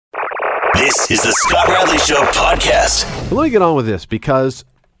This is the Scott Radley Show podcast. Well, let me get on with this because,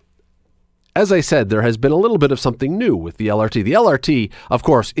 as I said, there has been a little bit of something new with the LRT. The LRT, of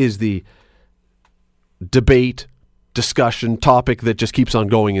course, is the debate, discussion, topic that just keeps on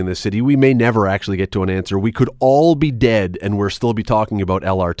going in this city. We may never actually get to an answer. We could all be dead and we'll still be talking about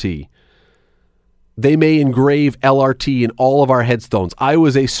LRT. They may engrave LRT in all of our headstones. I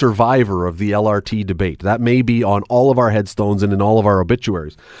was a survivor of the LRT debate. That may be on all of our headstones and in all of our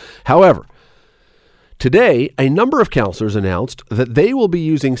obituaries. However, today, a number of councillors announced that they will be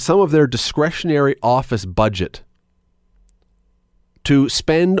using some of their discretionary office budget to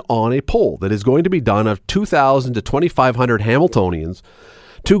spend on a poll that is going to be done of 2,000 to 2,500 Hamiltonians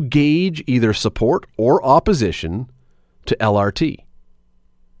to gauge either support or opposition to LRT.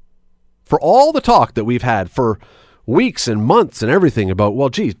 For all the talk that we've had for weeks and months and everything about, well,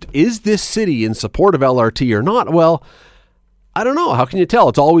 geez, is this city in support of LRT or not? Well, I don't know. How can you tell?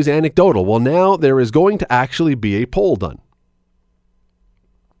 It's always anecdotal. Well, now there is going to actually be a poll done.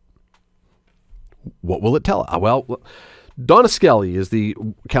 What will it tell? Well, Donna Skelly is the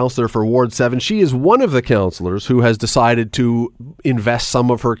councillor for Ward 7. She is one of the councillors who has decided to invest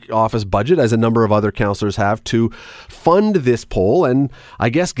some of her office budget, as a number of other councillors have, to fund this poll and I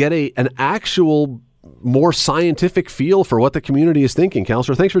guess get an actual more scientific feel for what the community is thinking.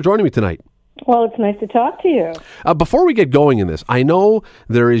 Councillor, thanks for joining me tonight. Well, it's nice to talk to you. Before we get going in this, I know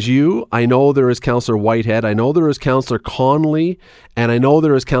there is you, I know there is Councillor Whitehead, I know there is Councillor Connolly, and I know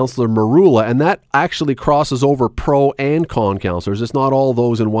there is Councillor Marula, and that actually crosses over pro and con councillors. It's not all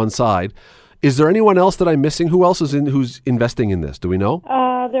those in one side. Is there anyone else that I'm missing? Who else is who's investing in this? Do we know?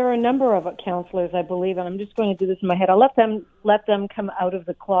 There are a number of councillors, I believe, and I'm just going to do this in my head. I'll let them come out of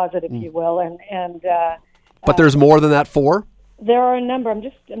the closet, if you will, and. But there's more than that. 4? There are a number. I'm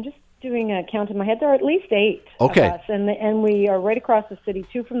just doing a count in my head. There are at least 8 of us, and we are right across the city,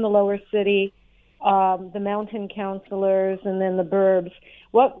 2 from the lower city, the mountain councillors, and then the burbs.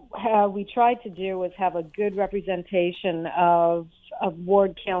 What we tried to do was have a good representation of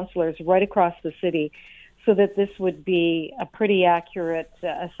ward councillors right across the city so that this would be a pretty accurate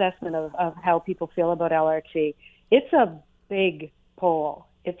assessment of how people feel about LRT. It's a big poll.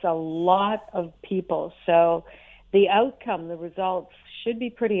 It's a lot of people. So the outcome, the results, should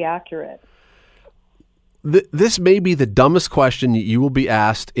be pretty accurate. This may be the dumbest question you will be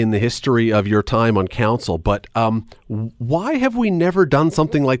asked in the history of your time on council, but why have we never done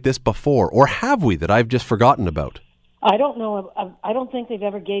something like this before? Or have we, that I've just forgotten about? I don't know. I don't think they've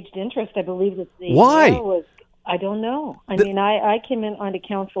ever gauged interest. I believe that the Why? I don't know. I mean, I came in onto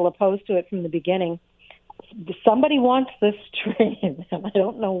council opposed to it from the beginning. Somebody wants this train, and I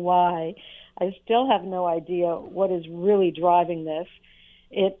don't know why. I still have no idea what is really driving this.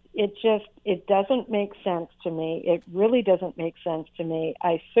 It doesn't make sense to me. It really doesn't make sense to me.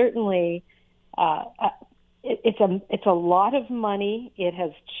 I certainly, it's a lot of money. It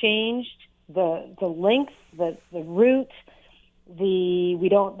has changed the length, the route.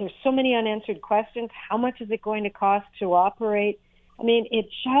 There's so many unanswered questions. How much is it going to cost to operate? I mean, it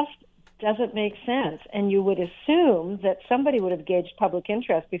just doesn't make sense. And you would assume that somebody would have gauged public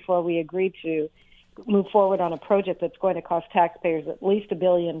interest before we agreed to move forward on a project that's going to cost taxpayers at least $1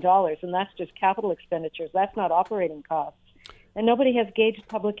 billion, and that's just capital expenditures. That's not operating costs. And nobody has gauged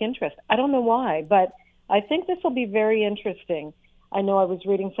public interest. I don't know why, but I think this will be very interesting. I know I was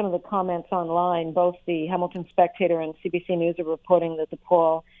reading some of the comments online. Both the Hamilton Spectator and CBC News are reporting that the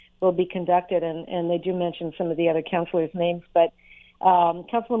poll will be conducted, and they do mention some of the other councillors' names. But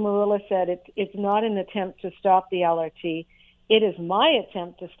Councillor Marilla said it's not an attempt to stop the LRT. It is my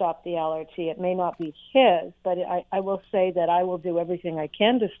attempt to stop the LRT. It may not be his, but I will say that I will do everything I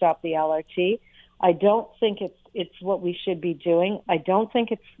can to stop the LRT. I don't think it's what we should be doing. I don't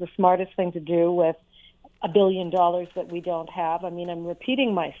think it's the smartest thing to do with $1 billion that we don't have. I mean, I'm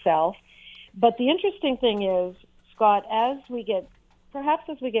repeating myself. But the interesting thing is, Scott, as we get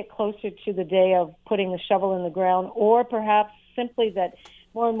closer to the day of putting the shovel in the ground, or perhaps simply that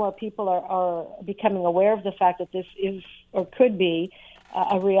more and more people are becoming aware of the fact that this is or could be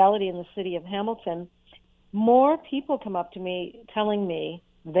a reality in the city of Hamilton, more people come up to me telling me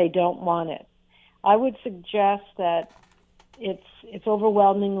they don't want it. I would suggest that it's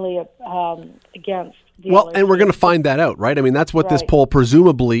overwhelmingly against the LRT. And we're going to find that out, right? I mean, that's what this poll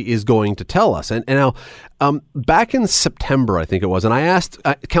presumably is going to tell us. And now, back in September, I think it was, and I asked,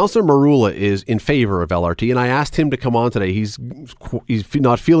 Councillor Marula is in favor of LRT, and I asked him to come on today. He's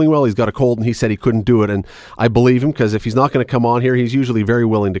not feeling well. He's got a cold, and he said he couldn't do it. And I believe him, because if he's not going to come on here, he's usually very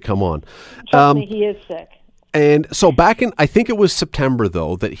willing to come on. Trust me, he is sick. And so back in, I think it was September,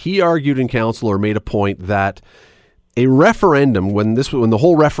 though, that he argued in council or made a point that a referendum, when the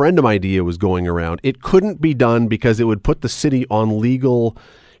whole referendum idea was going around, it couldn't be done because it would put the city on legal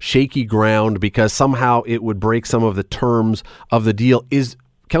shaky ground, because somehow it would break some of the terms of the deal. Is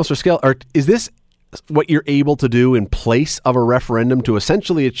Councillor Skelly, is this what you're able to do in place of a referendum to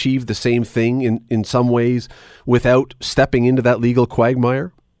essentially achieve the same thing in some ways without stepping into that legal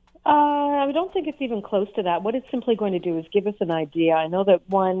quagmire? I don't think it's even close to that. What it's simply going to do is give us an idea. I know that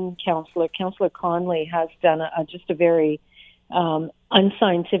one Councillor Conley, has done just a very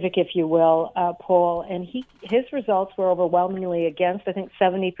unscientific, if you will, poll, and his results were overwhelmingly against, I think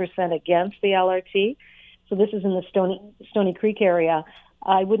 70% against the LRT. So this is in the Stony Creek area.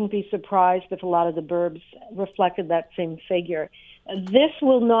 I wouldn't be surprised if a lot of the burbs reflected that same figure. This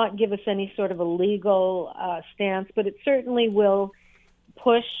will not give us any sort of a legal stance, but it certainly will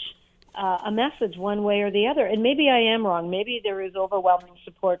push a message one way or the other. And maybe I am wrong. Maybe there is overwhelming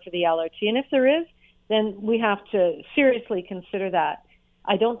support for the LRT. And if there is, then we have to seriously consider that.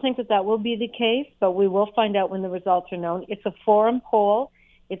 I don't think that will be the case, but we will find out when the results are known. It's a forum poll.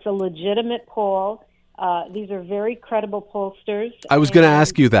 It's a legitimate poll. These are very credible pollsters. I was going to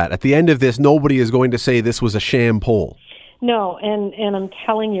ask you that. At the end of this, nobody is going to say this was a sham poll. No, and I'm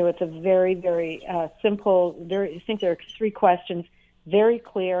telling you, it's a very, very simple. I think there are 3 questions. Very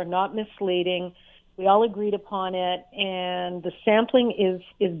clear, not misleading. We all agreed upon it, and the sampling is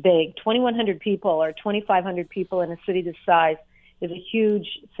big. 2,100 people or 2,500 people in a city this size is a huge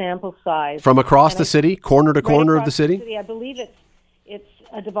sample size. From across the city, corner to corner of the city? I believe it's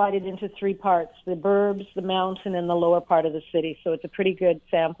divided into 3 parts: the burbs, the mountain, and the lower part of the city. So it's a pretty good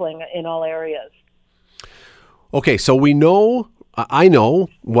sampling in all areas. Okay, so I know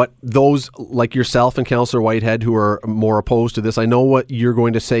what those like yourself and Councillor Whitehead who are more opposed to this, I know what you're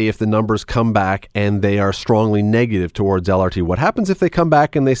going to say if the numbers come back and they are strongly negative towards LRT. What happens if they come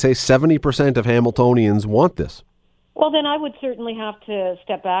back and they say 70% of Hamiltonians want this? Well, then I would certainly have to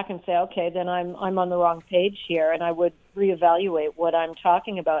step back and say, okay, then I'm on the wrong page here, and I would reevaluate what I'm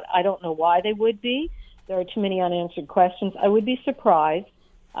talking about. I don't know why they would be. There are too many unanswered questions. I would be surprised.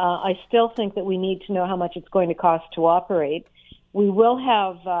 I still think that we need to know how much it's going to cost to operate. We will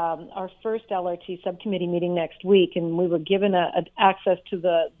have our first LRT subcommittee meeting next week, and we were given access to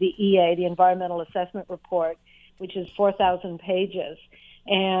the EA, the Environmental Assessment Report, which is 4,000 pages.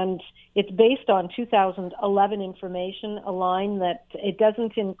 And it's based on 2011 information, a line that it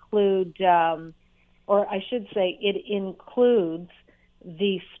doesn't include, or I should say it includes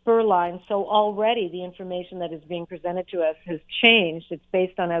the spur line. So already the information that is being presented to us has changed. It's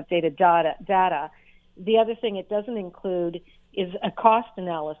based on outdated data. The other thing it doesn't include is a cost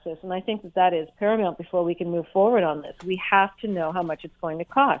analysis, and I think that is paramount before we can move forward on this. We have to know how much it's going to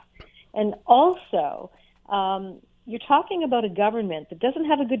cost. And also, you're talking about a government that doesn't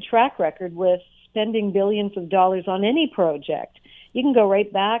have a good track record with spending billions of dollars on any project. You can go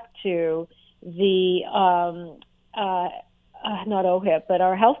right back to the not OHIP, but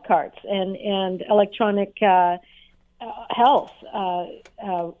our health carts and electronic health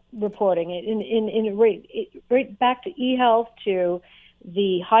reporting, right back to e-health, to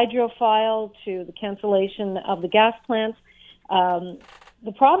the hydro file, to the cancellation of the gas plants.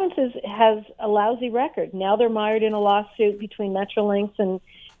 The province has a lousy record. Now they're mired in a lawsuit between Metrolinx and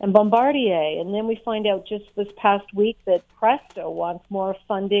Bombardier. And then we find out just this past week that Presto wants more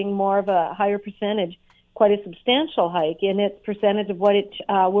funding, more of a higher percentage, quite a substantial hike in its percentage of what it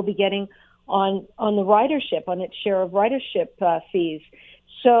will be getting on the ridership, on its share of ridership fees.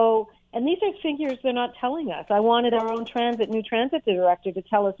 So, and these are figures they're not telling us. I wanted our own new transit director to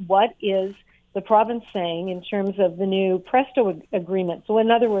tell us what is the province saying in terms of the new Presto agreement. So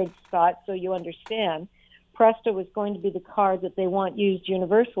in other words, Scott, so you understand, Presto is going to be the card that they want used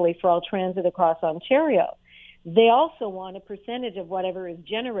universally for all transit across Ontario. They also want a percentage of whatever is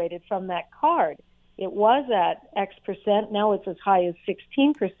generated from that card. It was at X percent. Now it's as high as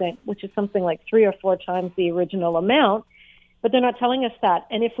 16%, which is something like 3 or 4 times the original amount. But they're not telling us that.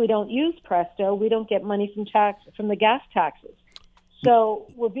 And if we don't use Presto, we don't get money from the gas taxes. So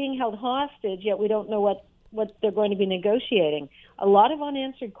we're being held hostage, yet we don't know what they're going to be negotiating. A lot of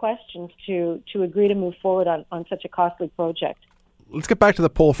unanswered questions to agree to move forward on such a costly project. Let's get back to the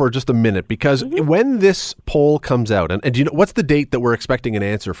poll for just a minute, because when this poll comes out, and do you know what's the date that we're expecting an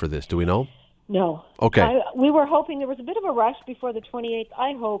answer for this? Do we know? No. Okay. We were hoping there was a bit of a rush before the 28th.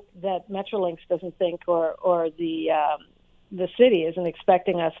 I hope that Metrolinx doesn't think, or the city isn't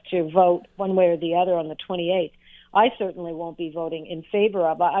expecting us to vote one way or the other on the 28th. I certainly won't be voting in favor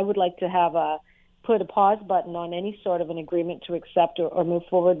of. I would like to have a put a pause button on any sort of an agreement to accept or move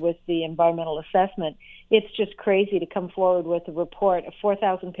forward with the environmental assessment. It's just crazy to come forward with a report, a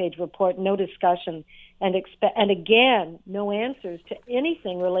 4,000-page report, no discussion, and again, no answers to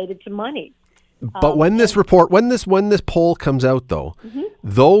anything related to money. But when this poll comes out, though,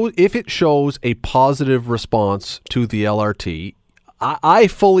 if it shows a positive response to the LRT, I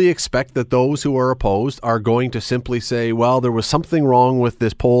fully expect that those who are opposed are going to simply say, well, there was something wrong with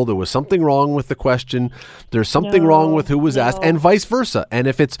this poll. There was something wrong with the question. There's something wrong with who was asked, and vice versa. And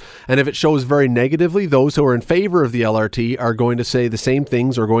if it shows very negatively, those who are in favor of the LRT are going to say the same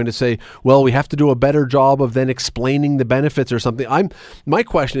things, or going to say, well, we have to do a better job of then explaining the benefits or something. My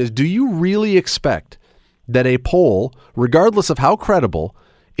question is, do you really expect that a poll, regardless of how credible,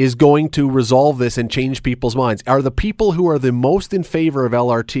 is going to resolve this and change people's minds? Are the people who are the most in favor of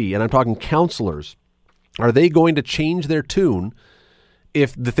LRT, and I'm talking councillors, are they going to change their tune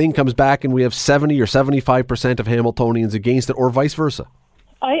if the thing comes back and we have 70 or 75% of Hamiltonians against it, or vice versa?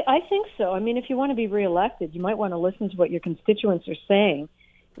 I think so. I mean, if you want to be reelected, you might want to listen to what your constituents are saying,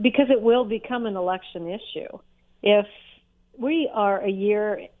 because it will become an election issue. If we are a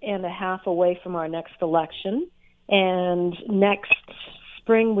year and a half away from our next election, and next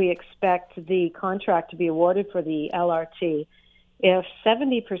spring we expect the contract to be awarded for the LRT, if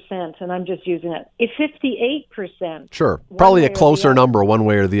 70%, and I'm just using it, if 58%... Sure, probably a closer number one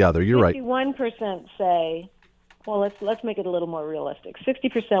way or the other. You're right. 51% say, well, let's make it a little more realistic.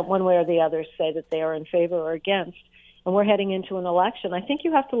 60% one way or the other say that they are in favor or against, and we're heading into an election. I think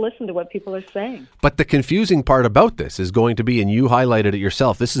you have to listen to what people are saying. But the confusing part about this is going to be, and you highlighted it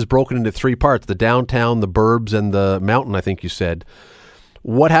yourself, this is broken into three parts: the downtown, the burbs, and the mountain, I think you said.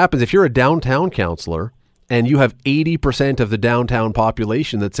 What happens if you're a downtown councillor and you have 80% of the downtown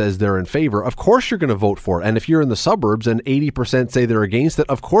population that says they're in favor? Of course you're going to vote for it. And if you're in the suburbs and 80% say they're against it,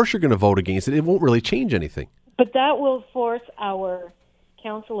 of course you're going to vote against it. It won't really change anything. But that will force our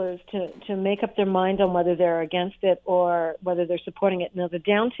councillors to make up their mind on whether they're against it or whether they're supporting it. Now, the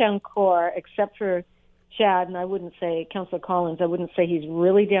downtown core, except for Chad, and I wouldn't say Councillor Collins, I wouldn't say he's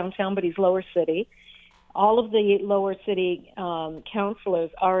really downtown, but he's lower city. All of the lower city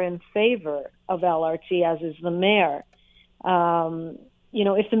councillors are in favor of LRT, as is the mayor. What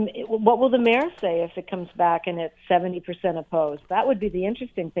will the mayor say if it comes back and it's 70% opposed? That would be the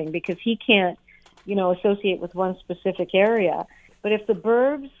interesting thing, because he can't, associate with one specific area. But if the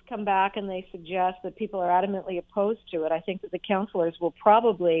burbs come back and they suggest that people are adamantly opposed to it, I think that the councillors will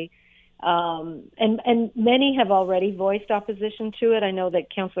probably, and many have already voiced opposition to it. I know that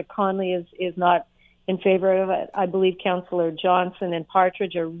Councillor Conley is not in favor of it. I believe Councillor Johnson and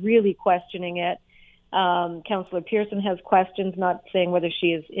Partridge are really questioning it. Councillor Pearson has questions, not saying whether she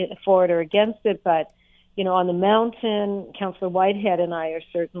is for it or against it, but on the mountain, Councillor Whitehead and I are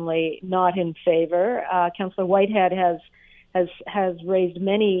certainly not in favor. Councillor Whitehead has raised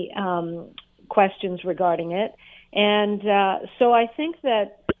many questions regarding it, and so I think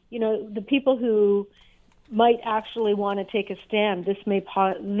that the people who might actually want to take a stand,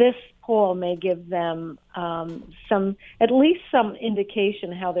 this poll may give them at least some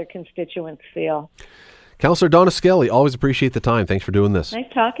indication how their constituents feel. Councillor Donna Skelly, always appreciate the time. Thanks for doing this. Nice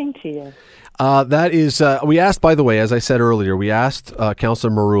talking to you. That is, we asked, by the way, as I said earlier, we asked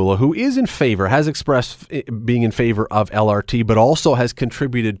Councillor Marula, who is in favor, has expressed being in favor of LRT, but also has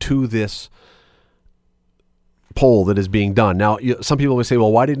contributed to this poll that is being done. Now, some people will say,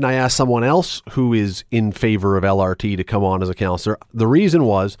 well, why didn't I ask someone else who is in favor of LRT to come on as a councillor? The reason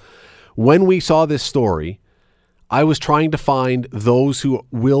was, when we saw this story, I was trying to find those who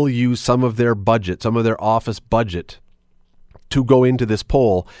will use some of their budget, some of their office budget, to go into this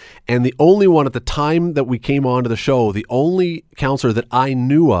poll. And the only one at the time that we came onto the show, the only councillor that I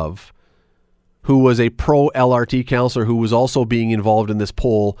knew of who was a pro-LRT councillor who was also being involved in this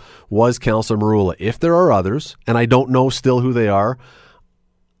poll was Councillor Marula. If there are others, and I don't know still who they are,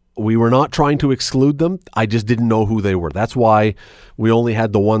 we were not trying to exclude them. I just didn't know who they were. That's why we only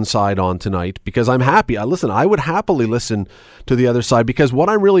had the one side on tonight, because I'm happy. I would happily listen to the other side, because what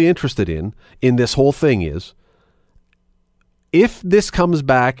I'm really interested in this whole thing is, if this comes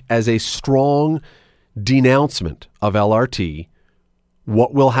back as a strong denouncement of LRT,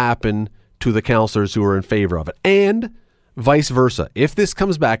 what will happen to the councillors who are in favor of it? And vice versa. If this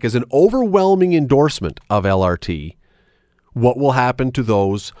comes back as an overwhelming endorsement of LRT, what will happen to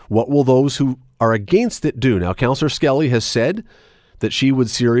those? What will those who are against it do? Now, Councillor Skelly has said that she would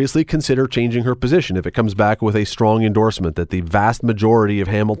seriously consider changing her position if it comes back with a strong endorsement that the vast majority of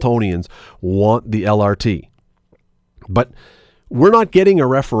Hamiltonians want the LRT. But we're not getting a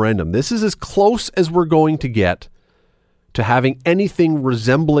referendum. This is as close as we're going to get to having anything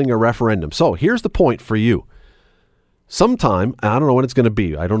resembling a referendum. So here's the point for you. Sometime, I don't know when it's going to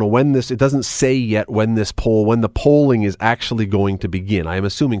be. I don't know when it doesn't say yet when the polling is actually going to begin. I am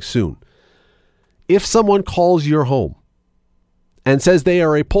assuming soon. If someone calls your home and says they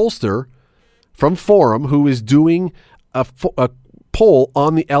are a pollster from Forum who is doing a poll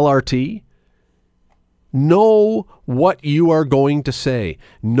on the LRT, know what you are going to say.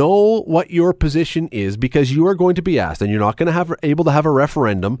 Know what your position is, because you are going to be asked, and you're not going to able to have a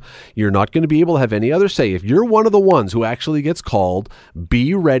referendum. You're not going to be able to have any other say. If you're one of the ones who actually gets called,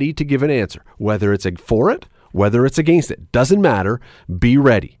 be ready to give an answer. Whether it's for it, whether it's against it, doesn't matter. Be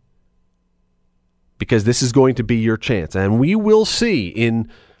ready. Because this is going to be your chance. And we will see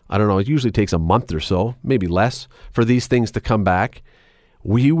in, I don't know, it usually takes a month or so, maybe less, for these things to come back.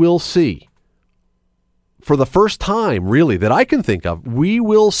 We will see. For the first time, really, that I can think of, we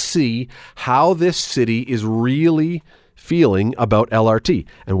will see how this city is really feeling about LRT.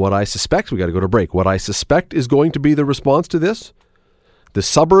 And what I suspect, we got to go to break, what I suspect is going to be the response to this, the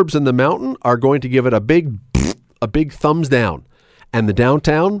suburbs and the mountain are going to give it a big thumbs down. And the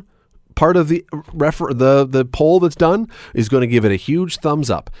downtown part of the poll that's done is going to give it a huge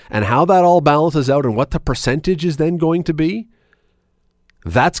thumbs up. And how that all balances out and what the percentage is then going to be,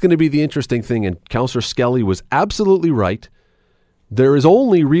 that's going to be the interesting thing, and Councillor Skelly was absolutely right. There is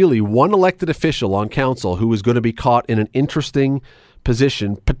only really one elected official on council who is going to be caught in an interesting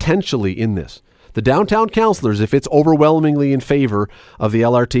position potentially in this. The downtown councillors, if it's overwhelmingly in favor of the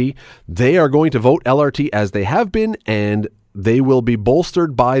LRT, they are going to vote LRT as they have been, and they will be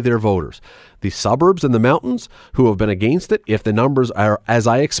bolstered by their voters. The suburbs and the mountains who have been against it, if the numbers are, as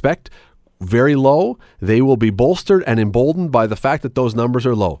I expect, very low, they will be bolstered and emboldened by the fact that those numbers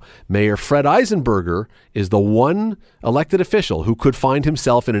are low. Mayor Fred Eisenberger is the one elected official who could find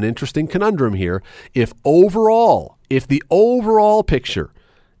himself in an interesting conundrum here if the overall picture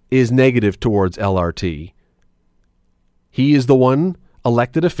is negative towards LRT. He is the one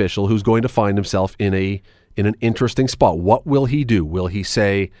elected official who's going to find himself in an interesting spot. What will he do? Will he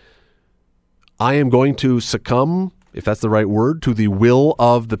say, I am going to succumb, if that's the right word, to the will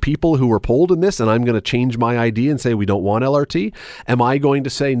of the people who were polled in this, and I'm going to change my idea and say we don't want LRT? Am I going to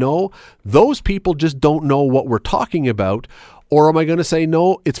say, no, those people just don't know what we're talking about? Or am I going to say,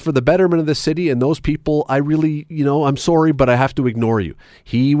 no, it's for the betterment of the city, and those people, I really, I'm sorry, but I have to ignore you?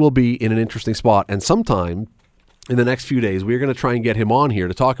 He will be in an interesting spot, and sometime in the next few days, we're going to try and get him on here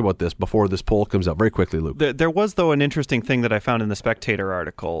to talk about this before this poll comes out. Very quickly, Luke. There was, though, an interesting thing that I found in the Spectator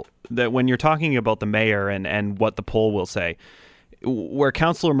article, that when you're talking about the mayor and what the poll will say, where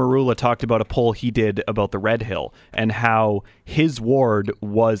Councillor Marula talked about a poll he did about the Red Hill and how his ward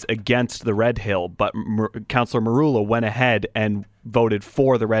was against the Red Hill, but Councillor Marula went ahead and voted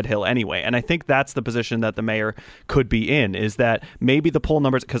for the Red Hill anyway. And I think that's the position that the mayor could be in, is that maybe the poll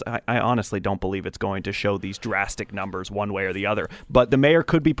numbers, because I honestly don't believe it's going to show these drastic numbers one way or the other, but the mayor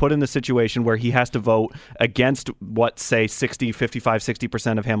could be put in the situation where he has to vote against what, say,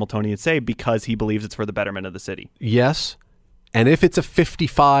 60% of Hamiltonians say, because he believes it's for the betterment of the city. Yes. And if it's a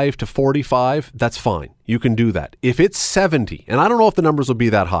 55 to 45, that's fine. You can do that. If it's 70, and I don't know if the numbers will be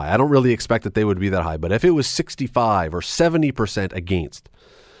that high. I don't really expect that they would be that high. But if it was 65 or 70% against,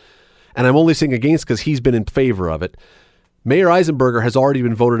 and I'm only saying against because he's been in favor of it, Mayor Eisenberger has already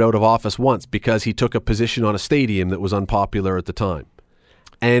been voted out of office once because he took a position on a stadium that was unpopular at the time.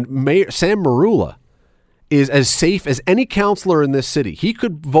 And Mayor Sam Marula is as safe as any councillor in this city. He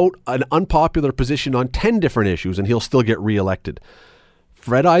could vote an unpopular position on 10 different issues and he'll still get reelected.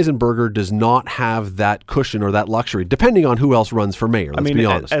 Fred Eisenberger does not have that cushion or that luxury, depending on who else runs for mayor. Let's be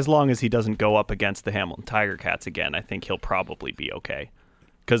honest. As long as he doesn't go up against the Hamilton Tiger Cats again, I think he'll probably be okay.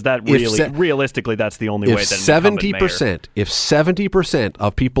 Because that realistically, that's the only way that 70%, if 70%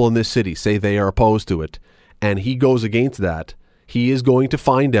 of people in this city say they are opposed to it, and he goes against that, he is going to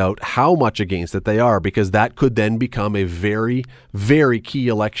find out how much against it they are, because that could then become a very, very key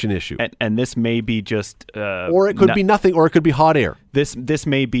election issue. And this may be just... or it could be nothing, or it could be hot air. This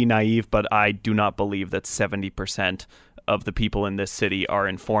may be naive, but I do not believe that 70% of the people in this city are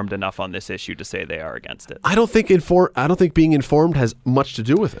informed enough on this issue to say they are against it. I don't think being informed has much to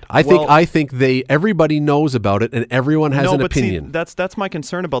do with it. I think everybody knows about it and everyone has an opinion. See, that's my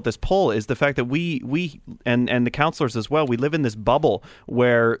concern about this poll, is the fact that we and the councillors as well, we live in this bubble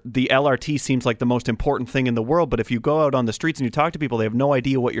where the LRT seems like the most important thing in the world, but if you go out on the streets and you talk to people, they have no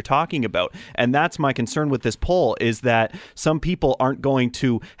idea what you're talking about. And that's my concern with this poll, is that some people aren't going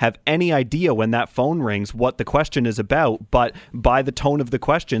to have any idea when that phone rings what the question is about, but by the tone of the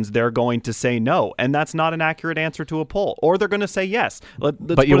questions, they're going to say no. And that's not an accurate answer to a poll. Or they're going to say yes. Let's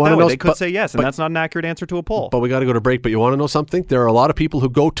put it that way. They could say yes, and that's not an accurate answer to a poll. But we got to go to break. But you want to know something? There are a lot of people who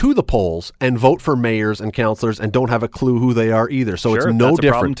go to the polls and vote for mayors and councillors and don't have a clue who they are either. So it's no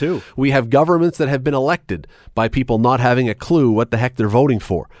different. Problem too. We have governments that have been elected by people not having a clue what the heck they're voting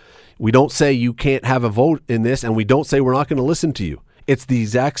for. We don't say you can't have a vote in this, and we don't say we're not going to listen to you. It's the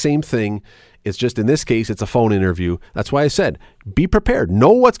exact same thing. It's just in this case, it's a phone interview. That's why I said, be prepared. Know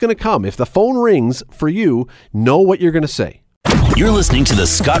what's going to come. If the phone rings for you, know what you're going to say. You're listening to The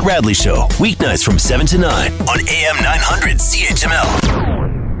Scott Radley Show, weeknights from 7 to 9 on AM 900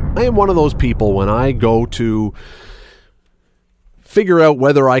 CHML. I am one of those people when I go to figure out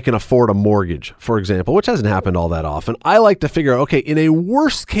whether I can afford a mortgage, for example, which hasn't happened all that often. I like to figure out, okay, in a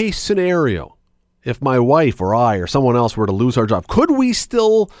worst case scenario, if my wife or I or someone else were to lose our job, could we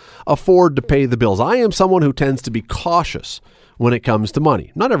still afford to pay the bills? I am someone who tends to be cautious when it comes to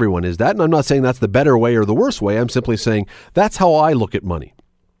money. Not everyone is that, and I'm not saying that's the better way or the worst way. I'm simply saying that's how I look at money.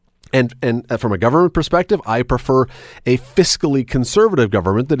 And from a government perspective, I prefer a fiscally conservative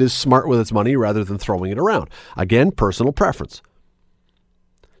government that is smart with its money rather than throwing it around. Again, personal preference.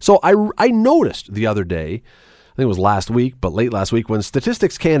 So I noticed the other day, I think it was last week, but late last week, when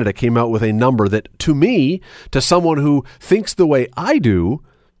Statistics Canada came out with a number that, to me, to someone who thinks the way I do,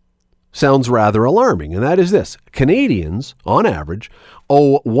 sounds rather alarming. And that is this. Canadians, on average,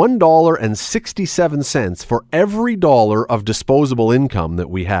 owe $1.67 for every dollar of disposable income that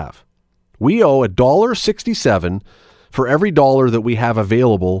we have. We owe $1.67 for every dollar that we have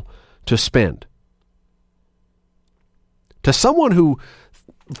available to spend. To someone who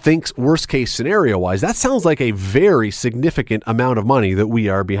thinks worst case scenario wise, that sounds like a very significant amount of money that we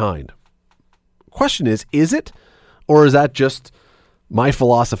are behind. Question is it? Or is that just my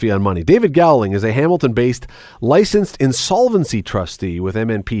philosophy on money? David Gowling is a Hamilton-based licensed insolvency trustee with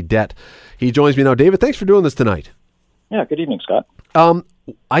MNP Debt. He joins me now. David, thanks for doing this tonight. Yeah, good evening, Scott.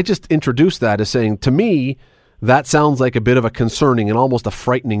 I just introduced that as saying, to me, that sounds like a bit of a concerning and almost a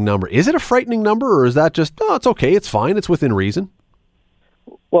frightening number. Is it a frightening number, or is that just, it's okay, it's fine, it's within reason?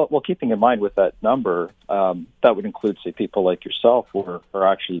 Well, keeping in mind with that number, that would include, say, people like yourself who are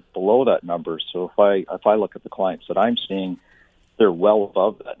actually below that number. So if I look at the clients that I'm seeing, they're well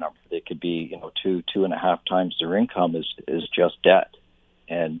above that number. They could be, 2.5 times their income is just debt,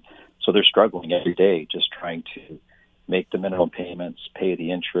 and so they're struggling every day, just trying to make the minimum payments, pay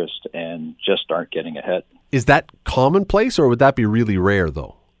the interest, and just aren't getting ahead. Is that commonplace, or would that be really rare,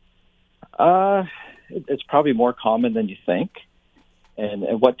 though? It's probably more common than you think.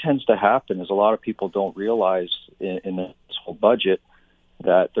 And what tends to happen is a lot of people don't realize in this whole budget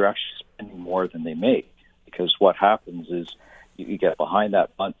that they're actually spending more than they make, because what happens is you get behind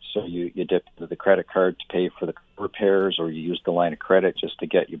that month, so you dip into the credit card to pay for the repairs, or you use the line of credit just to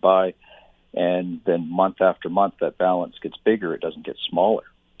get you by, and then month after month that balance gets bigger, it doesn't get smaller.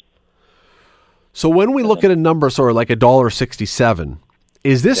 So when we look at a number sort of like $1.67,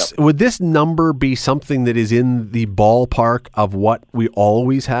 would this number be something that is in the ballpark of what we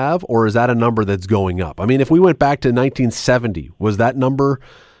always have, or is that a number that's going up? I mean, if we went back to 1970, was that number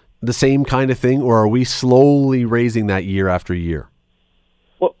the same kind of thing, or are we slowly raising that year after year?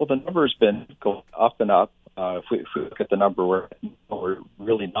 Well, the number's been going up and up. If we look at the number, we're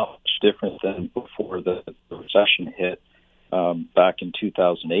really not much different than before the recession hit back in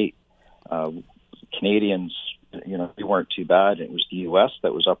 2008. Canadians, we weren't too bad. It was the U.S.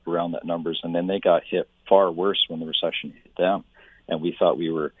 that was up around that numbers, and then they got hit far worse when the recession hit them. And we thought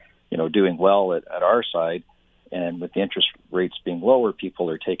we were, doing well at our side. And with the interest rates being lower, people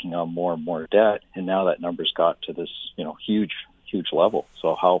are taking on more and more debt. And now that number's got to this, huge level.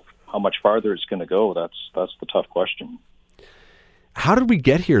 So how much farther it's going to go, that's the tough question. How did we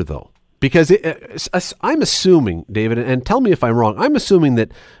get here, though? Because I'm assuming, David, and tell me if I'm wrong, I'm assuming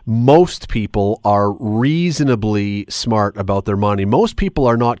that most people are reasonably smart about their money. Most people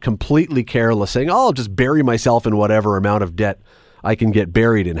are not completely careless, saying, I'll just bury myself in whatever amount of debt I can get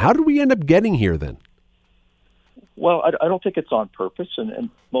buried in. How did we end up getting here then? Well, I don't think it's on purpose.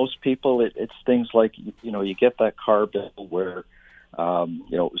 And most people, it's things like, you get that car bill where, it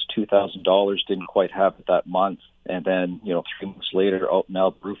was $2,000, didn't quite have it that month. And then, 3 months later, now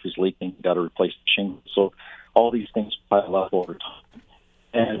the roof is leaking, got to replace the shingles. So all these things pile up over time.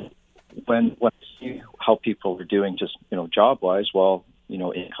 And when I see how people are doing just, job-wise,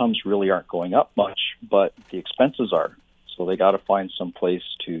 incomes really aren't going up much, but the expenses are. So they got to find some place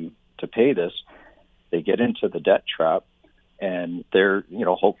to pay this. They get into the debt trap, and they're,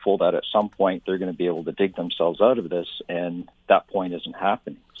 hopeful that at some point they're going to be able to dig themselves out of this, and that point isn't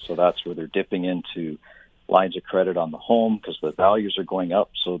happening. So that's where they're dipping into lines of credit on the home because the values are going up.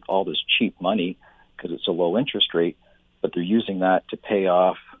 So all this cheap money because it's a low interest rate, but they're using that to pay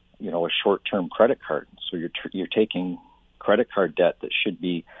off, a short-term credit card. So you're taking credit card debt that should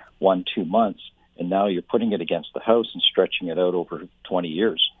be 1-2 months, and now you're putting it against the house and stretching it out over 20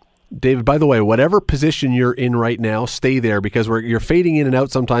 years. David, by the way, whatever position you're in right now, stay there because you're fading in and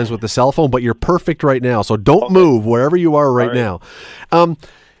out sometimes with the cell phone, but you're perfect right now. So don't move wherever you are right now.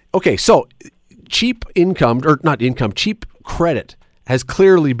 Okay, so cheap credit has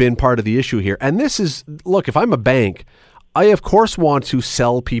clearly been part of the issue here. And this is, look, if I'm a bank, I of course want to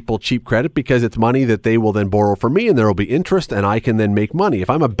sell people cheap credit because it's money that they will then borrow from me and there will be interest and I can then make money. If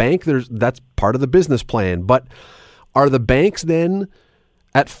I'm a bank, that's part of the business plan. But are the banks then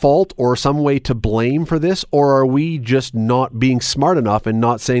at fault or some way to blame for this? Or are we just not being smart enough and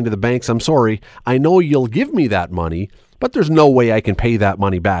not saying to the banks, I'm sorry, I know you'll give me that money, but there's no way I can pay that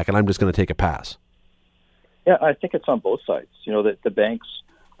money back and I'm just going to take a pass? Yeah, I think it's on both sides. That the banks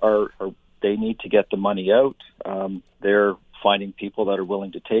they need to get the money out. They're finding people that are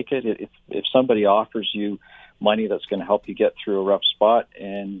willing to take it. If somebody offers you money that's going to help you get through a rough spot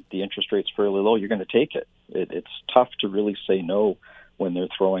and the interest rate's fairly low, you're going to take it. It's tough to really say no when they're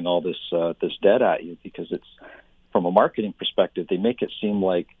throwing all this debt at you, because it's, from a marketing perspective, they make it seem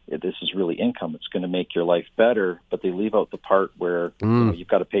like this is really income. It's going to make your life better, but they leave out the part where you've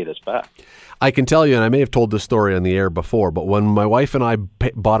got to pay this back. I can tell you, and I may have told this story on the air before, but when my wife and I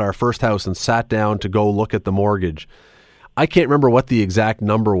bought our first house and sat down to go look at the mortgage, I can't remember what the exact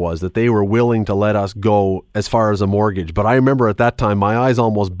number was that they were willing to let us go as far as a mortgage. But I remember at that time, my eyes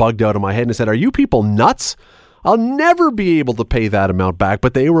almost bugged out of my head and I said, are you people nuts? I'll never be able to pay that amount back,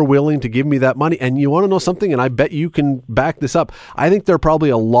 but they were willing to give me that money. And you want to know something? And I bet you can back this up. I think there are probably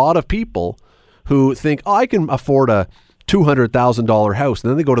a lot of people who think, I can afford a $200,000 house.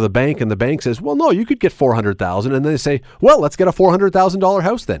 And then they go to the bank and the bank says, well, no, you could get $400,000. And then they say, well, let's get a $400,000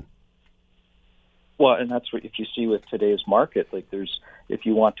 house then. Well, and that's what, if you see with today's market, if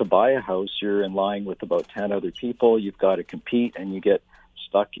you want to buy a house, you're in line with about 10 other people. You've got to compete, and you get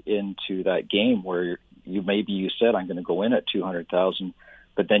stuck into that game where you said, I'm going to go in at 200,000,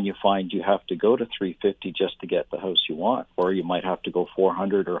 but then you find you have to go to 350 just to get the house you want, or you might have to go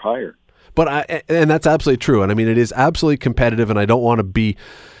 400 or higher. And that's absolutely true. And I mean, it is absolutely competitive, and I don't want to be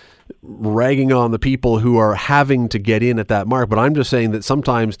ragging on the people who are having to get in at that mark, but I'm just saying that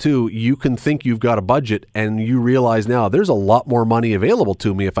sometimes too, you can think you've got a budget and you realize now there's a lot more money available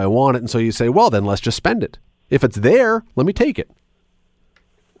to me if I want it. And so you say, well, then let's just spend it. If it's there, let me take it.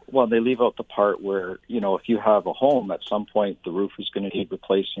 Well, they leave out the part where, if you have a home, at some point the roof is going to need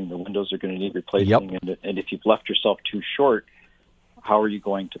replacing, the windows are going to need replacing, yep. And if you've left yourself too short, how are you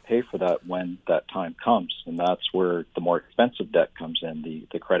going to pay for that when that time comes? And that's where the more expensive debt comes in,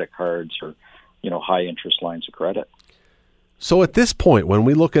 the credit cards or, high interest lines of credit. So at this point, when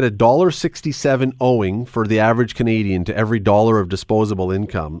we look at $1.67 owing for the average Canadian to every dollar of disposable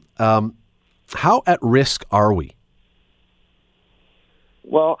income, how at risk are we?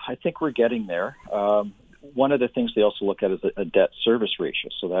 Well, I think we're getting there. One of the things they also look at is a debt service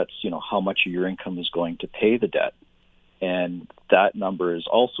ratio. So that's, how much of your income is going to pay the debt. And that number has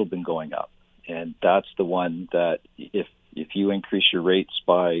also been going up. And that's the one that if you increase your rates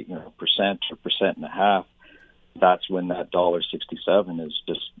by, percent or 1.5%, that's when that $1.67 is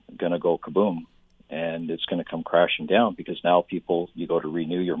just going to go kaboom. And it's going to come crashing down, because now you go to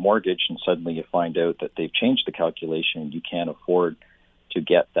renew your mortgage and suddenly you find out that they've changed the calculation and you can't afford to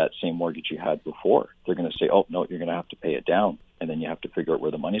get that same mortgage you had before. They're going to say, oh, no, you're going to have to pay it down. And then you have to figure out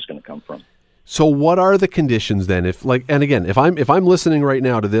where the money's going to come from. So what are the conditions then? If I'm listening right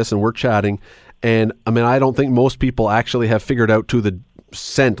now to this and we're chatting, and I mean, I don't think most people actually have figured out to the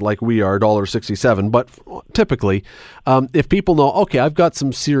cent like we are, $1.67, but typically, if people know, okay, I've got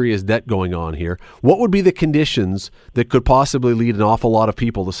some serious debt going on here, what would be the conditions that could possibly lead an awful lot of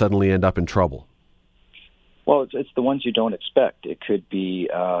people to suddenly end up in trouble? Well, it's the ones you don't expect. It could be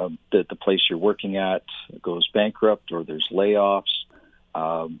the place you're working at goes bankrupt, or there's layoffs.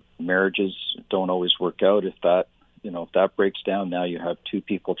 Marriages don't always work out. If that breaks down, now you have two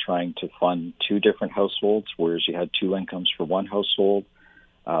people trying to fund two different households, whereas you had two incomes for one household.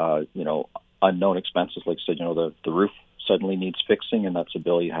 Unknown expenses, like I said, the roof suddenly needs fixing, and that's a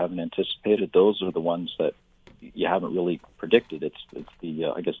bill you haven't anticipated. Those are the ones that you haven't really predicted. It's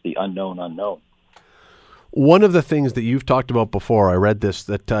the unknown. One of the things that you've talked about before, I read this,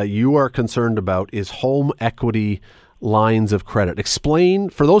 that you are concerned about is home equity lines of credit. Explain,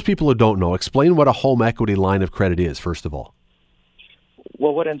 for those people who don't know, explain what a home equity line of credit is, first of all.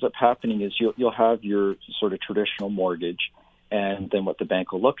 Well, what ends up happening is you'll have your sort of traditional mortgage, And then what the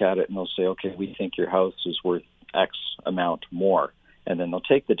bank will look at it and they'll say, okay, we think your house is worth X amount more. And then they'll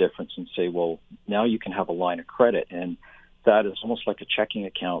take the difference and say, well, now you can have a line of credit. And that is almost like a checking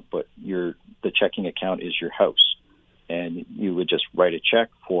account, but the checking account is your house. And you would just write a check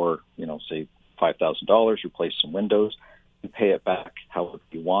for, say $5,000, replace some windows, you pay it back however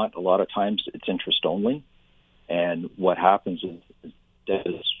you want. A lot of times it's interest only. And what happens is debt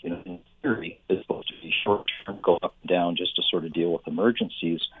is, in theory, is supposed to be short-term, go up and down just to sort of deal with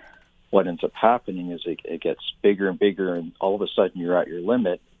emergencies. What ends up happening is it gets bigger and bigger, and all of a sudden you're at your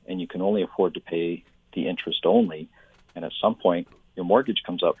limit, and you can only afford to pay the interest only. And at some point, your mortgage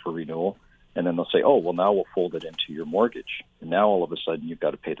comes up for renewal, and then they'll say, oh, well, now we'll fold it into your mortgage. And now all of a sudden you've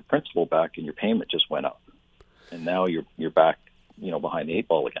got to pay the principal back, and your payment just went up. And now you're back, behind the eight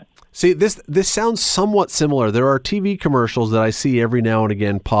ball again. See, this sounds somewhat similar. There are TV commercials that I see every now and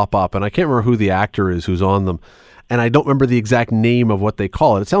again pop up, and I can't remember who the actor is who's on them, and I don't remember the exact name of what they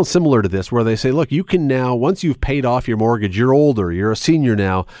call it. It sounds similar to this, where they say, look, you can now, once you've paid off your mortgage, you're older, you're a senior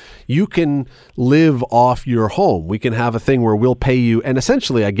now, you can live off your home. We can have a thing where we'll pay you, and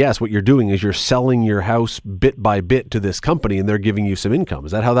essentially, I guess, what you're doing is you're selling your house bit by bit to this company, and they're giving you some income.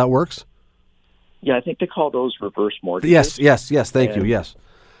 Is that how that works? Yeah, I think they call those reverse mortgages. Yes. Thank you. Yes.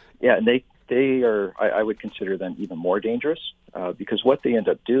 Yeah, and they are. I would consider them even more dangerous because what they end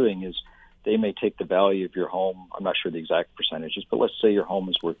up doing is they may take the value of your home. I'm not sure the exact percentages, but let's say your home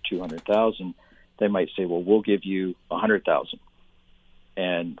is worth $200,000. They might say, well, we'll give you $100,000.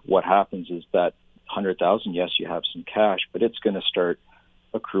 And what happens is that $100,000, yes, you have some cash, but it's going to start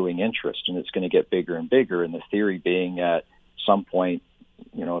accruing interest, and it's going to get bigger and bigger. And the theory being at some point,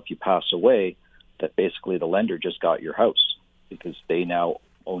 if you pass away, that basically the lender just got your house because they now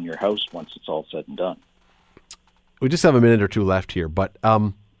own your house once it's all said and done. We just have a minute or two left here, but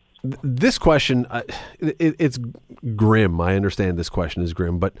this question, it's grim. I understand this question is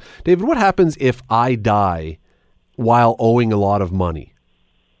grim, but David, what happens if I die while owing a lot of money?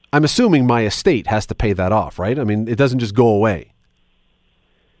 I'm assuming my estate has to pay that off, right? I mean, it doesn't just go away.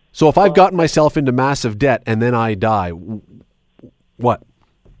 So if I've gotten myself into massive debt and then I die, what?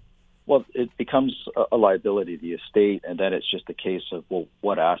 Well, it becomes a liability to the estate, and then it's just a case of, well,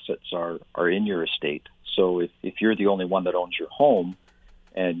 what assets are in your estate. So if you're the only one that owns your home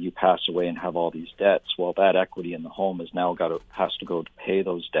and you pass away and have all these debts, well, that equity in the home has to go to pay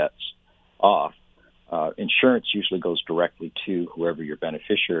those debts off. Insurance usually goes directly to whoever your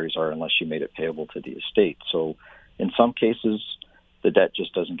beneficiaries are unless you made it payable to the estate. So in some cases, the debt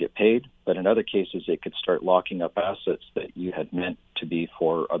just doesn't get paid, but in other cases, it could start locking up assets that you had meant to be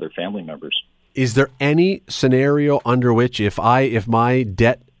for other family members. Is there any scenario under which if my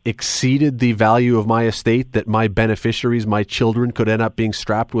debt exceeded the value of my estate, that my beneficiaries, my children, could end up being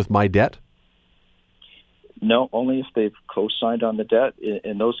strapped with my debt? No, only if they've co-signed on the debt.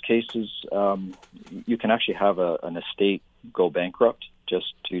 In those cases, you can actually have an estate go bankrupt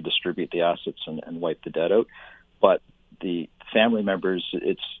just to distribute the assets and wipe the debt out. But the family members,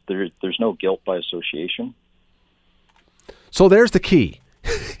 there's no guilt by association. So there's the key.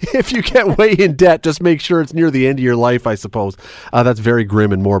 If you get way in debt, just make sure it's near the end of your life, I suppose. That's very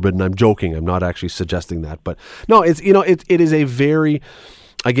grim and morbid, and I'm joking. I'm not actually suggesting that. But no, it is a very,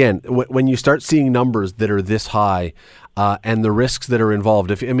 again, when you start seeing numbers that are this high and the risks that are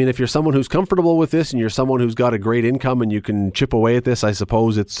involved, if you're someone who's comfortable with this and you're someone who's got a great income and you can chip away at this, I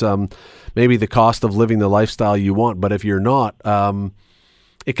suppose it's maybe the cost of living the lifestyle you want. But if you're not,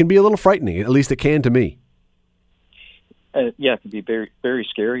 it can be a little frightening. At least it can to me. Yeah, it can be very, very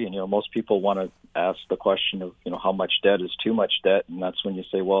scary. And, most people want to ask the question of, how much debt is too much debt? And that's when you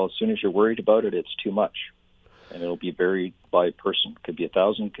say, well, as soon as you're worried about it, it's too much. And it'll be varied by person. Could be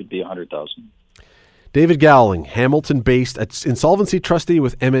 1,000, could be 100,000. David Gowling, Hamilton-based insolvency trustee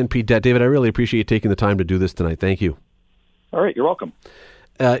with MNP Debt. David, I really appreciate you taking the time to do this tonight. Thank you. All right, you're welcome.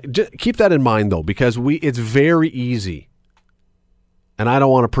 Keep that in mind, though, because it's very easy. And I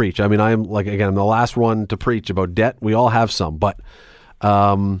don't want to preach. I'm the last one to preach about debt. We all have some. But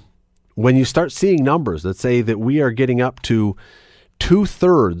when you start seeing numbers that say that we are getting up to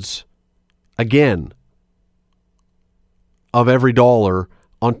 2/3, again, of every dollar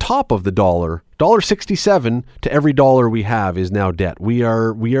on top of the dollar, $1.67 to every dollar we have is now debt. We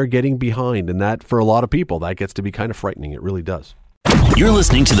are getting behind, and that, for a lot of people, that gets to be kind of frightening. It really does. You're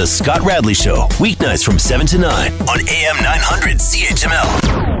listening to The Scott Radley Show, weeknights from 7 to 9 on AM 900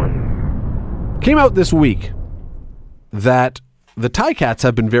 CHML. Came out this week that the Ticats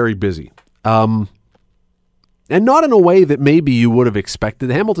have been very busy. And not in a way that maybe you would have expected.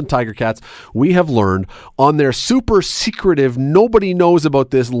 The Hamilton Tiger Cats, we have learned, on their super secretive, nobody knows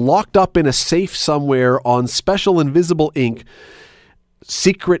about this, locked up in a safe somewhere on special invisible ink,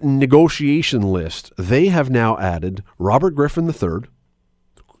 secret negotiation list, they have now added Robert Griffin III,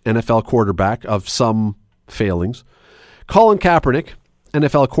 NFL quarterback of some failings, Colin Kaepernick,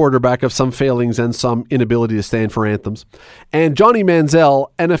 NFL quarterback of some failings and some inability to stand for anthems, and Johnny Manziel,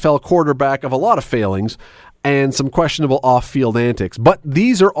 NFL quarterback of a lot of failings and some questionable off-field antics. But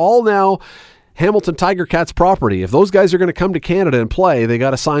these are all now Hamilton Tiger Cats property. If those guys are going to come to Canada and play, they got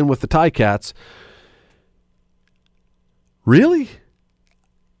to sign with the Ticats. Really?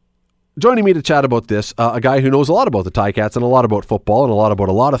 Joining me to chat about this, a guy who knows a lot about the Ticats and a lot about football and a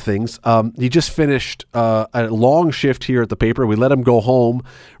lot of things. He just finished a long shift here at the paper. We let him go home,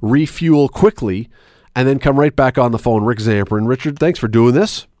 refuel quickly, and then come right back on the phone. Rick Zamperin. Richard, thanks for doing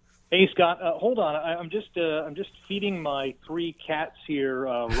this. Hey, Scott. Hold on. I'm just feeding my three cats here,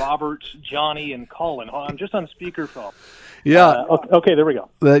 Robert, Johnny, and Colin. I'm just on speakerphone. Yeah. Okay, there we go.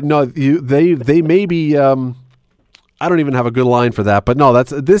 No, they may be. I don't even have a good line for that, but no,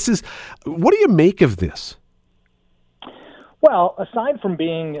 this is. What do you make of this? Well, aside from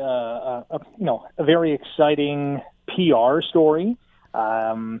being a very exciting PR story,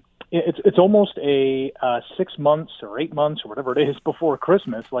 it's almost a 6 months or 8 months or whatever it is before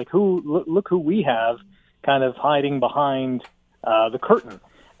Christmas. Like, look who we have kind of hiding behind the curtain.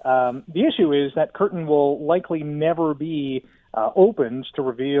 The issue is that curtain will likely never be opened to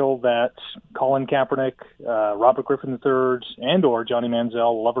reveal that Colin Kaepernick, Robert Griffin III, and or Johnny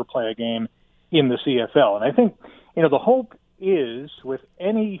Manziel will ever play a game in the CFL. And I think, the hope is with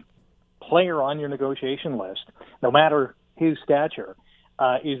any player on your negotiation list, no matter his stature,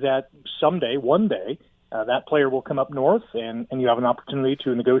 is that one day, that player will come up north and you have an opportunity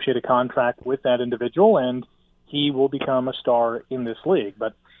to negotiate a contract with that individual and he will become a star in this league.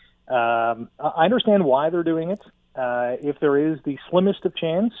 But I understand why they're doing it. If there is the slimmest of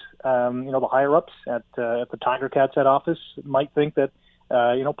chance, the higher-ups at the Tiger Cats head office might think that,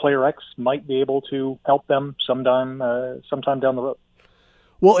 player X might be able to help them sometime down the road.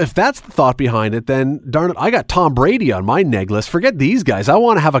 Well, if that's the thought behind it, then darn it, I got Tom Brady on my neg list. Forget these guys. I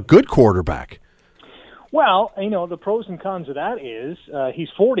want to have a good quarterback. Well, the pros and cons of that is he's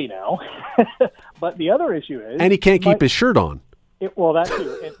 40 now, but the other issue is... And he can't keep his shirt on. That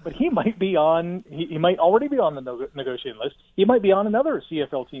too. But he might be on... He might already be on the negotiating list. He might be on another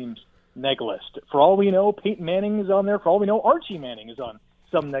CFL team's neg list. For all we know, Peyton Manning is on there. For all we know, Archie Manning is on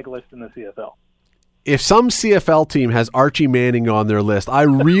some neg list in the CFL. If some CFL team has Archie Manning on their list, I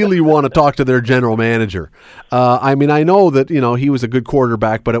really want to talk to their general manager. I know that, he was a good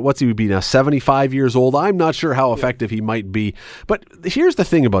quarterback, but what's he would be now, 75 years old? I'm not sure how effective he might be. But here's the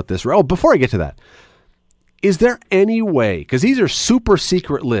thing about this. Oh, before I get to that, is there any way, because these are super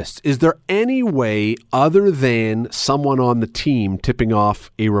secret lists, is there any way other than someone on the team tipping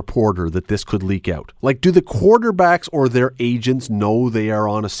off a reporter that this could leak out? Like, do the quarterbacks or their agents know they are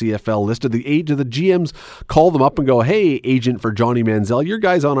on a CFL list? Do the GMs call them up and go, hey, agent for Johnny Manziel, your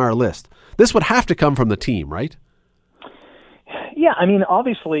guy's on our list? This would have to come from the team, right? Yeah,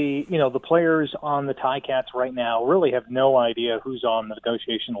 obviously, the players on the Ticats right now really have no idea who's on the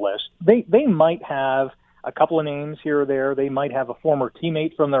negotiation list. They might have a couple of names here or there. They might have a former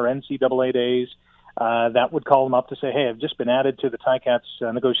teammate from their NCAA days that would call them up to say, hey, I've just been added to the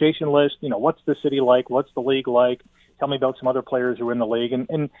Ticats negotiation list. What's the city like? What's the league like? Tell me about some other players who are in the league.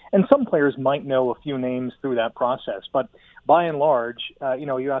 And some players might know a few names through that process. But by and large,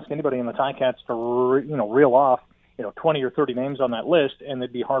 you ask anybody in the Ticats to, reel off, 20 or 30 names on that list, and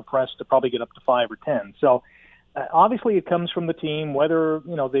they'd be hard-pressed to probably get up to 5 or 10. So obviously it comes from the team, whether,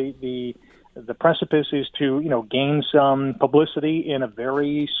 the precipice is to, gain some publicity in a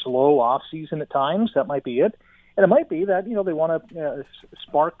very slow off season at times. That might be it. And it might be that, they want to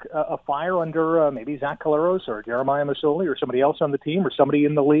spark a fire under maybe Zach Caleros or Jeremiah Masoli or somebody else on the team or somebody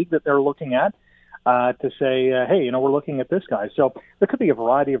in the league that they're looking at to say, hey, we're looking at this guy. So there could be a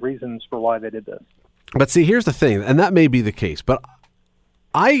variety of reasons for why they did this. But see, here's the thing, and that may be the case, but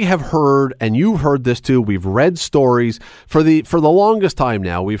I have heard, and you've heard this too, we've read stories for the longest time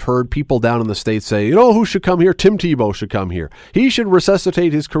now. We've heard people down in the States say, who should come here? Tim Tebow should come here. He should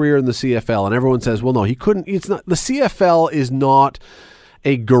resuscitate his career in the CFL. And everyone says, well, no, he couldn't. It's not. The CFL is not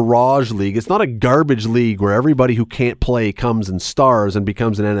a garage league. It's not a garbage league where everybody who can't play comes and stars and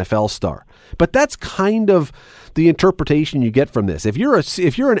becomes an NFL star. But that's kind of the interpretation you get from this. If you're an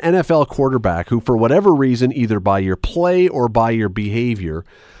NFL quarterback who, for whatever reason, either by your play or by your behavior,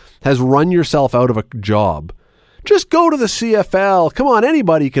 has run yourself out of a job Just go to the CFL. Come on,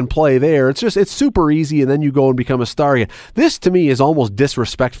 anybody can play there. It's super easy, and then you go and become a star again. This, to me, is almost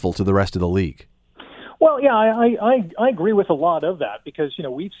disrespectful to the rest of the league. Well, yeah, I agree with a lot of that because,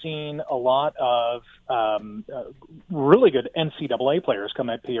 we've seen a lot of really good NCAA players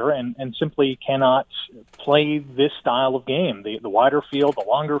come up here and simply cannot play this style of game, the wider field, the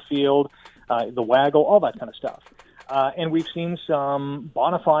longer field, the waggle, all that kind of stuff. And we've seen some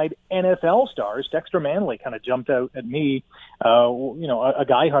bona fide NFL stars. Dexter Manley kind of jumped out at me. A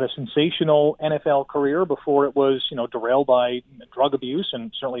guy who had a sensational NFL career before it was, derailed by drug abuse,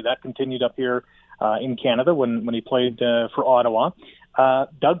 and certainly that continued up here in Canada when he played for Ottawa.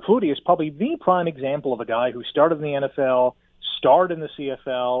 Doug Flutie is probably the prime example of a guy who started in the NFL, starred in the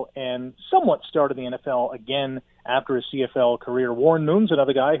CFL, and somewhat started in the NFL again after his CFL career. Warren Moon's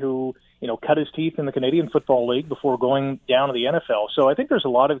another guy who, cut his teeth in the Canadian Football League before going down to the NFL. So I think there's a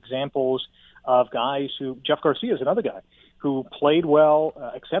lot of examples of guys who, Jeff Garcia is another guy, who played well,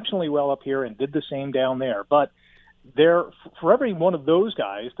 exceptionally well up here and did the same down there. But for every one of those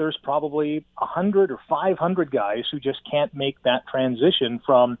guys, there's probably 100 or 500 guys who just can't make that transition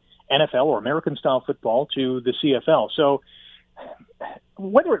from NFL or American-style football to the CFL. So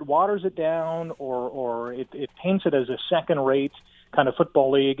whether it waters it down or it paints it as a second-rate kind of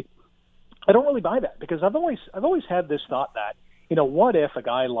football league, I don't really buy that because I've always had this thought that, what if a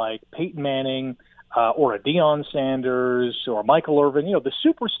guy like Peyton Manning or a Deion Sanders or Michael Irvin, the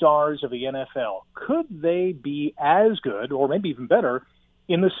superstars of the NFL, could they be as good or maybe even better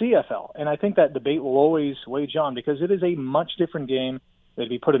in the CFL? And I think that debate will always wage on because it is a much different game. They'd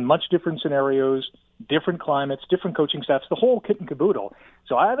be put in much different scenarios, different climates, different coaching staffs, the whole kit and caboodle.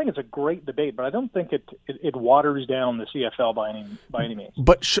 So I think it's a great debate, but I don't think it waters down the CFL by any means.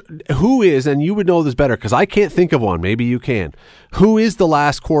 But who is, and you would know this better because I can't think of one, maybe you can, who is the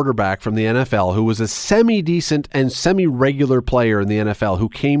last quarterback from the NFL who was a semi-decent and semi-regular player in the NFL who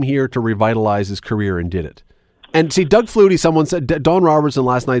came here to revitalize his career and did it? And see, Doug Flutie, someone said, Don Robertson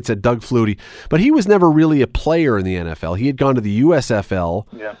last night said Doug Flutie, but he was never really a player in the NFL. He had gone to the USFL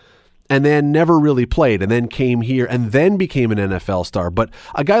and then never really played and then came here and then became an NFL star. But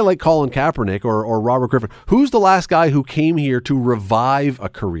a guy like Colin Kaepernick or Robert Griffin, who's the last guy who came here to revive a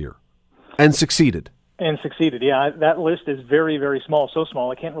career and succeeded? Yeah. That list is very, very small, so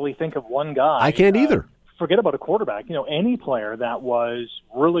small I can't really think of one guy. I can't either. Forget about a quarterback. Any player that was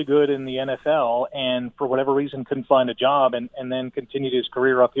really good in the NFL and for whatever reason couldn't find a job and then continued his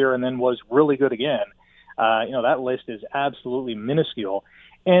career up here and then was really good again. That list is absolutely minuscule.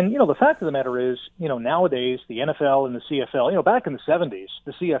 And, the fact of the matter is, nowadays the NFL and the CFL, back in the 70s,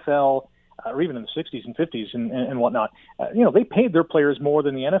 the CFL, or even in the 60s and 50s and whatnot, they paid their players more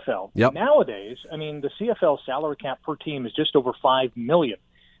than the NFL. Yep. Nowadays, the CFL salary cap per team is just over $5 million.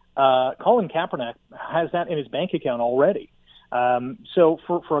 Colin Kaepernick has that in his bank account already. So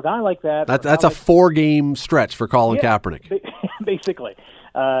for a guy like that, that's a 4-game stretch for Colin Kaepernick. Basically,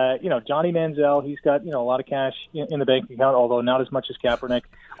 Johnny Manziel, he's got a lot of cash in the bank account, although not as much as Kaepernick.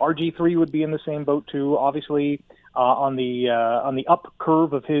 RG3 would be in the same boat too. Obviously, on the up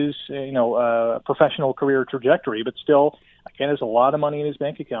curve of his professional career trajectory, but still, again, there's a lot of money in his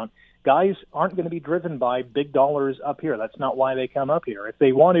bank account. Guys aren't going to be driven by big dollars up here. That's not why they come up here. If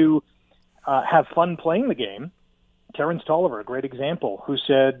they want to have fun playing the game, Terrence Tolliver, a great example, who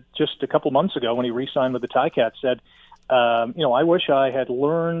said just a couple months ago when he re-signed with the Ticats, said, I wish I had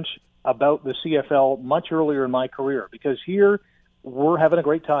learned about the CFL much earlier in my career because here we're having a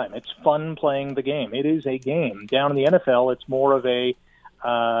great time. It's fun playing the game. It is a game. Down in the NFL, it's more of a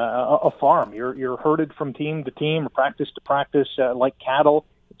farm. You're herded from team to team or practice to practice like cattle.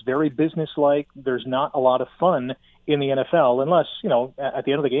 It's very businesslike. There's not a lot of fun in the NFL unless, at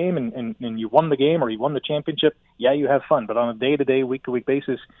the end of the game and you won the game or you won the championship, yeah, you have fun. But on a day-to-day, week-to-week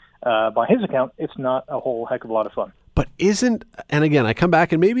basis, by his account, it's not a whole heck of a lot of fun. But and again, I come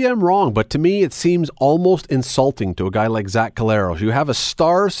back and maybe I'm wrong, but to me it seems almost insulting to a guy like Zach Collaros. You have a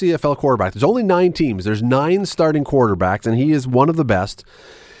star CFL quarterback. There's only 9 teams. There's 9 starting quarterbacks, and he is one of the best.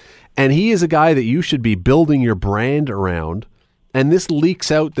 And he is a guy that you should be building your brand around. And this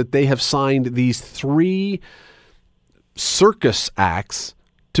leaks out that they have signed these 3 circus acts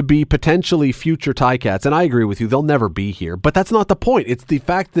to be potentially future Ticats. And I agree with you, they'll never be here. But that's not the point. It's the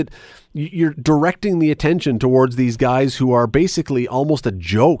fact that you're directing the attention towards these guys who are basically almost a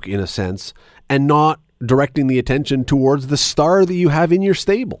joke in a sense and not directing the attention towards the star that you have in your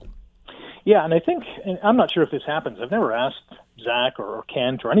stable. Yeah, and I think, and I'm not sure if this happens. I've never asked Zach or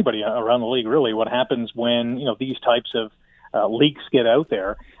Kent or anybody around the league really what happens when, these types of leaks get out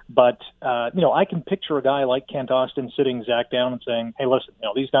there. But, I can picture a guy like Kent Austin sitting Zach down and saying, hey, listen,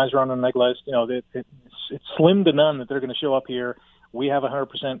 these guys are on the neg list. it's slim to none that they're going to show up here. We have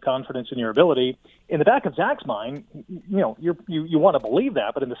 100% confidence in your ability. In the back of Zach's mind, you want to believe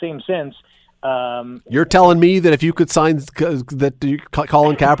that, but in the same sense, you're telling me that if you could sign Colin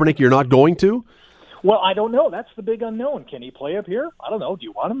Kaepernick, you're not going to? Well, I don't know. That's the big unknown. Can he play up here? I don't know. Do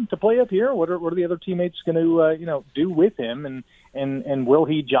you want him to play up here? What are the other teammates going to do with him? And will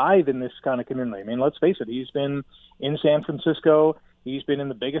he jive in this kind of community? I mean, let's face it. He's been in San Francisco. He's been in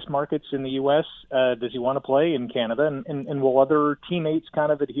the biggest markets in the U.S. Does he want to play in Canada? And will other teammates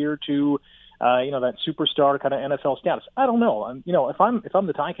kind of adhere to that superstar kind of NFL status? I don't know. If I'm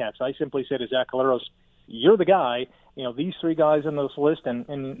the Ticats, I simply say to Zach Collaros, you're the guy. These three guys on this list and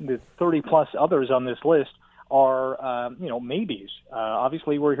the 30-plus others on this list are, maybes.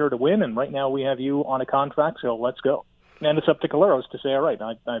 Obviously, we're here to win, and right now we have you on a contract, so let's go. And it's up to Collaros to say, all right,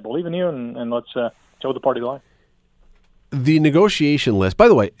 I believe in you, and let's toe the party line. The negotiation list, by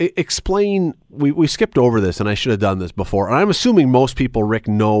the way, explain, we skipped over this, and I should have done this before, and I'm assuming most people, Rick,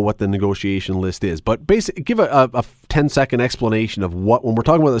 know what the negotiation list is, but basically give a 10-second explanation of what, when we're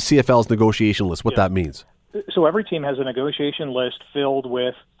talking about the CFL's negotiation list, what that means. So every team has a negotiation list filled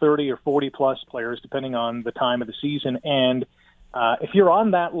with 30 or 40-plus players, depending on the time of the season, and if you're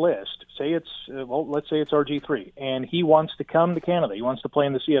on that list, let's say it's RG3, and he wants to come to Canada, he wants to play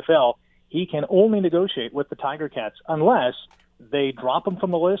in the CFL, he can only negotiate with the Tiger Cats unless they drop him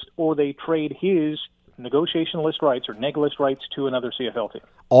from the list or they trade his negotiation list rights or neg list rights to another CFL team.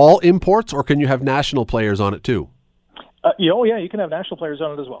 All imports, or can you have national players on it too? You can have national players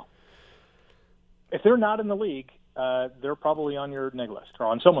on it as well. If they're not in the league, they're probably on your neg list or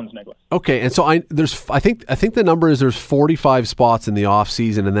on someone's neg list. Okay, and so I think the number is there's 45 spots in the off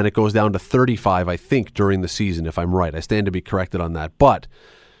season, and then it goes down to 35, I think, during the season, if I'm right. I stand to be corrected on that. But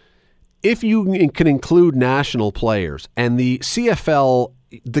if you can include national players and the CFL,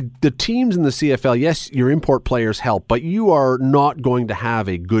 the teams in the CFL, yes, your import players help, but you are not going to have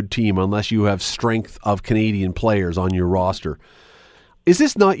a good team unless you have strength of Canadian players on your roster. Is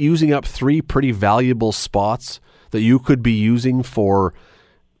this not using up three pretty valuable spots that you could be using for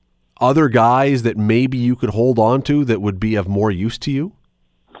other guys that maybe you could hold on to that would be of more use to you?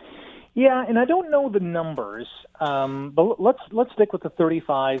 Yeah, and I don't know the numbers, but let's stick with the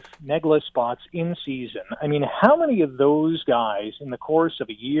 35 neg list spots in season. I mean, how many of those guys in the course of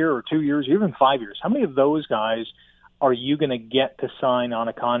a year or 2 years, or even 5 years, how many of those guys are you going to get to sign on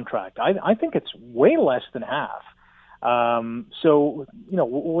a contract? I think it's way less than half. So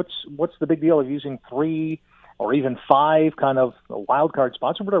what's the big deal of using 3 or even 5 kind of wild card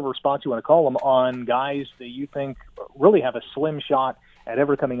spots or whatever spots you want to call them on guys that you think really have a slim shot at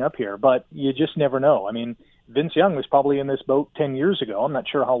ever coming up here, but you just never know. I mean, Vince Young was probably in this boat 10 years ago. I'm not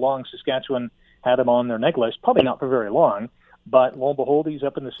sure how long Saskatchewan had him on their neg list, probably not for very long, but lo and behold, he's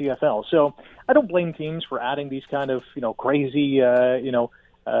up in the CFL. So I don't blame teams for adding these kind of, crazy,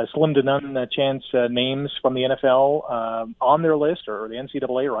 slim to none chance names from the NFL on their list, or the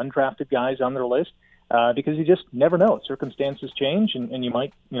NCAA or undrafted guys on their list, because you just never know. Circumstances change, and you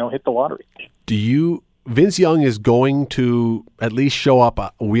might, hit the lottery. Vince Young is going to at least show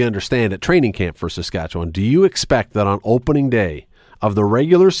up, we understand, at training camp for Saskatchewan. Do you expect that on opening day of the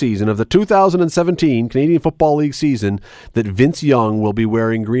regular season of the 2017 Canadian Football League season that Vince Young will be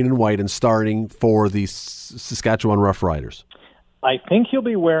wearing green and white and starting for the Saskatchewan Roughriders? I think he'll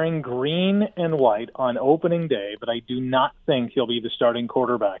be wearing green and white on opening day, but I do not think he'll be the starting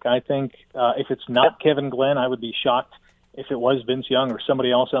quarterback. I think if it's not Kevin Glenn, I would be shocked if it was Vince Young or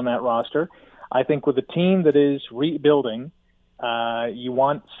somebody else on that roster. I think with a team that is rebuilding, you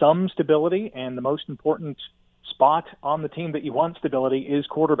want some stability, and the most important spot on the team that you want stability is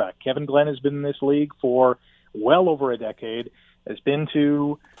quarterback. Kevin Glenn has been in this league for well over a decade, has been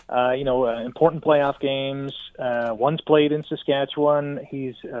to important playoff games, once played in Saskatchewan.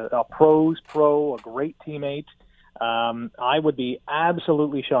 He's a pro's pro, a great teammate. I would be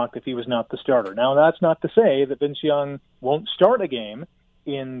absolutely shocked if he was not the starter. Now, that's not to say that Vince Young won't start a game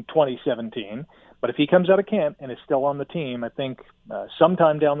in 2017, but if he comes out of camp and is still on the team, I think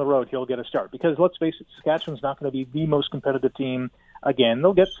sometime down the road he'll get a start, because let's face it, Saskatchewan's not going to be the most competitive team again.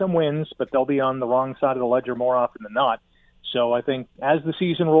 They'll get some wins, but they'll be on the wrong side of the ledger more often than not. So I think as the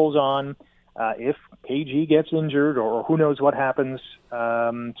season rolls on, if KG gets injured or who knows what happens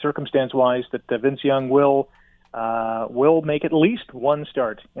circumstance-wise, that Vince Young will make at least one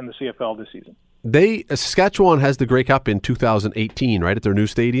start in the CFL this season. Saskatchewan has the Grey Cup in 2018, right, at their new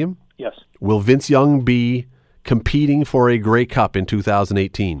stadium? Yes. Will Vince Young be competing for a Grey Cup in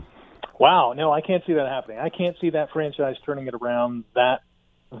 2018? Wow, no, I can't see that happening. I can't see that franchise turning it around that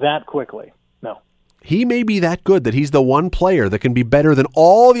quickly. No. He may be that good that he's the one player that can be better than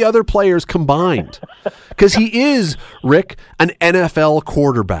all the other players combined. Because he is, Rick, an NFL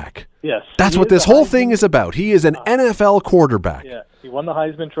quarterback. Yes. That's what this whole thing is about. He is an NFL quarterback. Yeah. He won the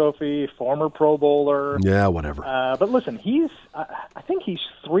Heisman Trophy, former Pro Bowler. Yeah, whatever. But listen, I think he's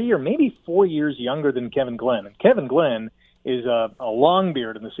 3 or maybe 4 years younger than Kevin Glenn. And Kevin Glenn is a long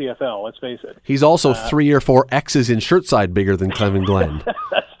beard in the CFL, let's face it. He's also 3 or 4 X's in shirt side bigger than Kevin Glenn.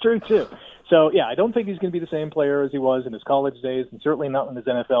 That's true, too. So, yeah, I don't think he's going to be the same player as he was in his college days and certainly not in his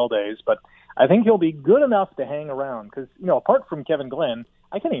NFL days. But I think he'll be good enough to hang around because, apart from Kevin Glenn,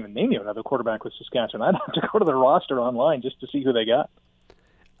 I can't even name you another quarterback with Saskatchewan. I'd have to go to the roster online just to see who they got.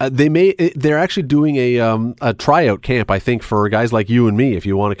 They're actually doing a tryout camp, I think, for guys like you and me if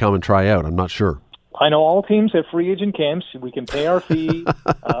you want to come and try out. I'm not sure. I know all teams have free agent camps. We can pay our fee,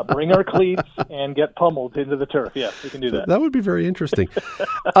 bring our cleats, and get pummeled into the turf. Yes, we can do that. That would be very interesting.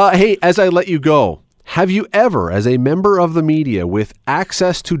 Hey, as I let you go, have you ever, as a member of the media with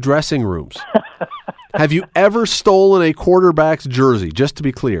access to dressing rooms, have you ever stolen a quarterback's jersey, just to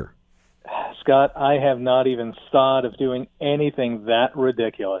be clear? Scott, I have not even thought of doing anything that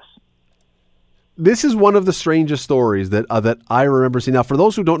ridiculous. This is one of the strangest stories that I remember seeing. Now, for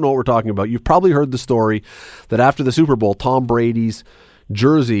those who don't know what we're talking about, you've probably heard the story that after the Super Bowl, Tom Brady's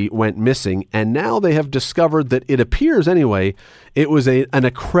jersey went missing, and now they have discovered that it appears, anyway, it was an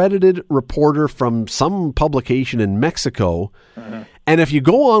accredited reporter from some publication in Mexico. Mm-hmm. And if you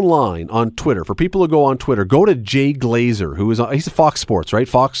go online on Twitter, for people who go on Twitter, go to Jay Glazer, he's a Fox Sports, right?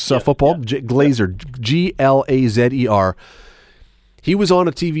 Fox Football? Yeah. Glazer, Glazer. He was on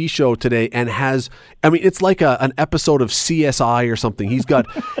a TV show today and it's like an episode of CSI or something. He's got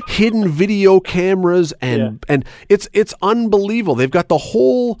hidden video cameras and it's unbelievable. They've got the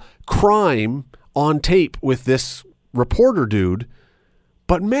whole crime on tape with this reporter dude.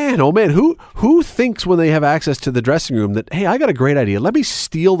 But man, oh man, who thinks when they have access to the dressing room that, hey, I got a great idea. Let me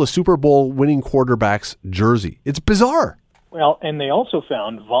steal the Super Bowl winning quarterback's jersey. It's bizarre. Well, and they also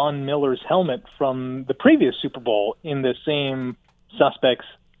found Von Miller's helmet from the previous Super Bowl in the same suspect's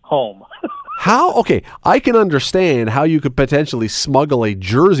home. How? Okay, I can understand how you could potentially smuggle a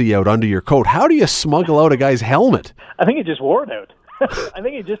jersey out under your coat. How do you smuggle out a guy's helmet? I think he just wore it out. I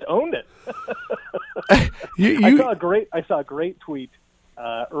think he just owned it. I saw a great tweet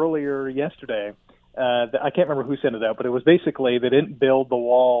earlier yesterday. I can't remember who sent it out, but it was basically they didn't build the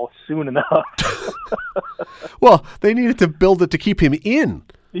wall soon enough. Well, they needed to build it to keep him in.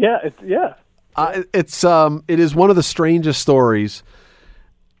 Yeah. It is one of the strangest stories,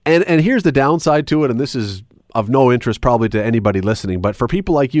 and here's the downside to it, and this is of no interest probably to anybody listening, but for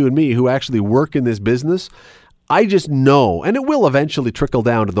people like you and me who actually work in this business, I just know, and it will eventually trickle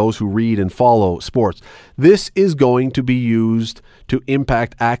down to those who read and follow sports, this is going to be used to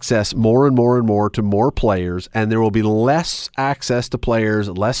impact access more and more and more to more players, and there will be less access to players,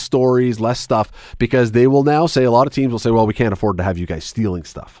 less stories, less stuff, because they will now say, a lot of teams will say, well, we can't afford to have you guys stealing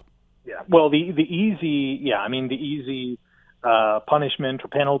stuff. Yeah, well, the easy punishment or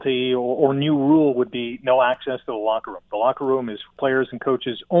penalty or new rule would be no access to the locker room. The locker room is for players and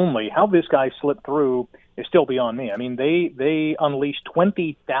coaches only. How this guy slipped through is still beyond me. I mean, they unleashed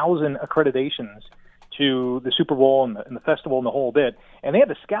 20,000 accreditations to the Super Bowl and the festival and the whole bit, and they had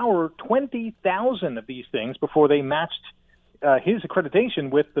to scour 20,000 of these things before they matched his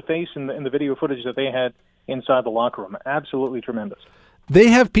accreditation with the face and the video footage that they had inside the locker room. Absolutely tremendous. They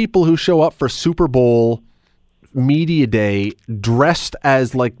have people who show up for Super Bowl media day dressed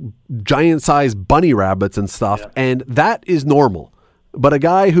as like giant-sized bunny rabbits and stuff, and that is normal. But a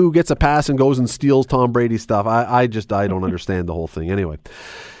guy who gets a pass and goes and steals Tom Brady's stuff, I don't understand the whole thing. Anyway,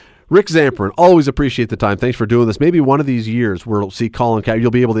 Rick Zamperin, always appreciate the time. Thanks for doing this. Maybe one of these years we'll see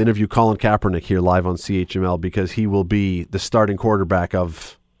you'll be able to interview Colin Kaepernick here live on CHML because he will be the starting quarterback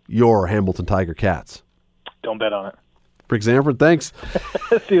of your Hamilton Tiger Cats. Don't bet on it. Rick Zamperin, thanks.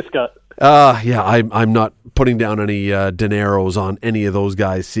 See you, Scott. I'm not putting down any dineros on any of those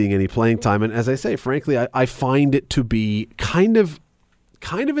guys seeing any playing time. And as I say, frankly, I find it to be kind of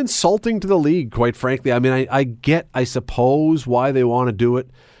insulting to the league, quite frankly. I mean, I suppose why they want to do it,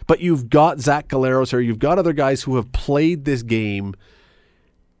 but you've got Zach Galleros here. You've got other guys who have played this game.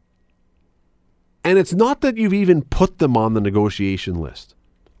 And it's not that you've even put them on the negotiation list.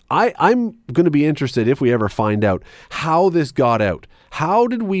 I'm going to be interested if we ever find out how this got out. How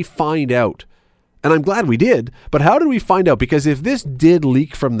did we find out? And I'm glad we did, but how did we find out? Because if this did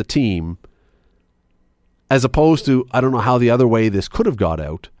leak from the team, as opposed to, I don't know how the other way this could have got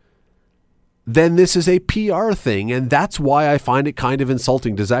out, then this is a PR thing, and that's why I find it kind of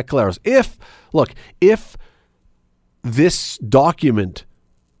insulting to Zach Galleros. If this document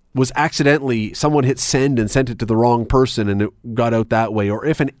was accidentally, someone hit send and sent it to the wrong person and it got out that way, or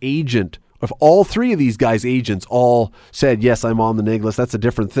if an agent, if all three of these guys' agents all said, yes, I'm on the neg list, that's a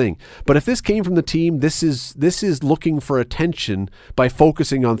different thing. But if this came from the team, this is looking for attention by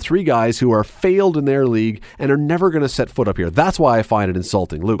focusing on three guys who are failed in their league and are never going to set foot up here. That's why I find it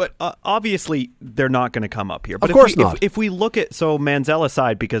insulting, Luke. But obviously, they're not going to come up here. But of course not. If we look at, so Manziel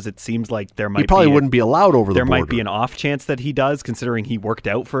aside, because it seems like there might he probably wouldn't be allowed over the border. There might be an off chance that he does, considering he worked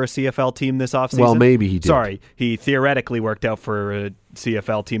out for a CFL team this offseason. Well, maybe he did. Sorry, he theoretically worked out for a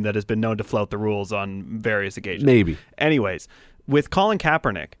CFL team that has been known to flout the rules on various occasions. Maybe. Anyways, with Colin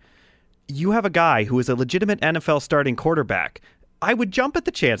Kaepernick, you have a guy who is a legitimate NFL starting quarterback. I would jump at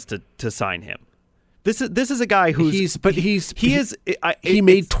the chance to sign him. This is a guy who's he made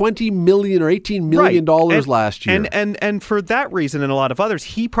 $20 million or $18 million last year, and for that reason and a lot of others,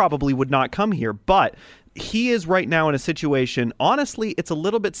 he probably would not come here. But he is right now in a situation. Honestly, it's a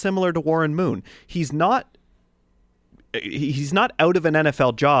little bit similar to Warren Moon. He's not out of an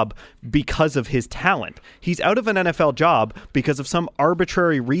NFL job because of his talent. He's out of an NFL job because of some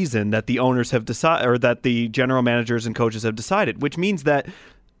arbitrary reason that the owners have decided, or that the general managers and coaches have decided, which means that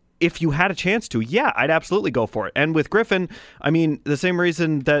if you had a chance to, yeah, I'd absolutely go for it. And with Griffin, I mean, the same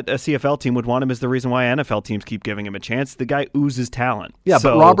reason that a CFL team would want him is the reason why NFL teams keep giving him a chance. The guy oozes talent. Yeah,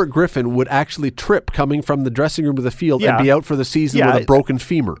 but Robert Griffin would actually trip coming from the dressing room to the field and be out for the season with a broken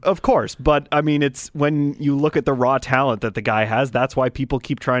femur. Of course, but I mean, it's when you look at the raw talent that the guy has, that's why people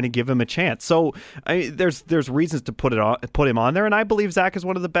keep trying to give him a chance. So there's reasons to put him on there, and I believe Zach is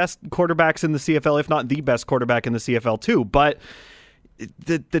one of the best quarterbacks in the CFL, if not the best quarterback in the CFL too. But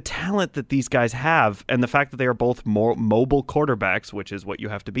the talent that these guys have, and the fact that they are both more mobile quarterbacks, which is what you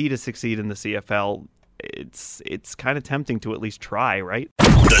have to be to succeed in the CFL, it's kind of tempting to at least try, right?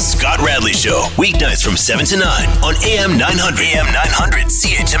 The Scott Radley Show, weeknights from 7 to 9 on AM 900. AM 900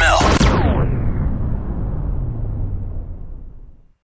 CHML.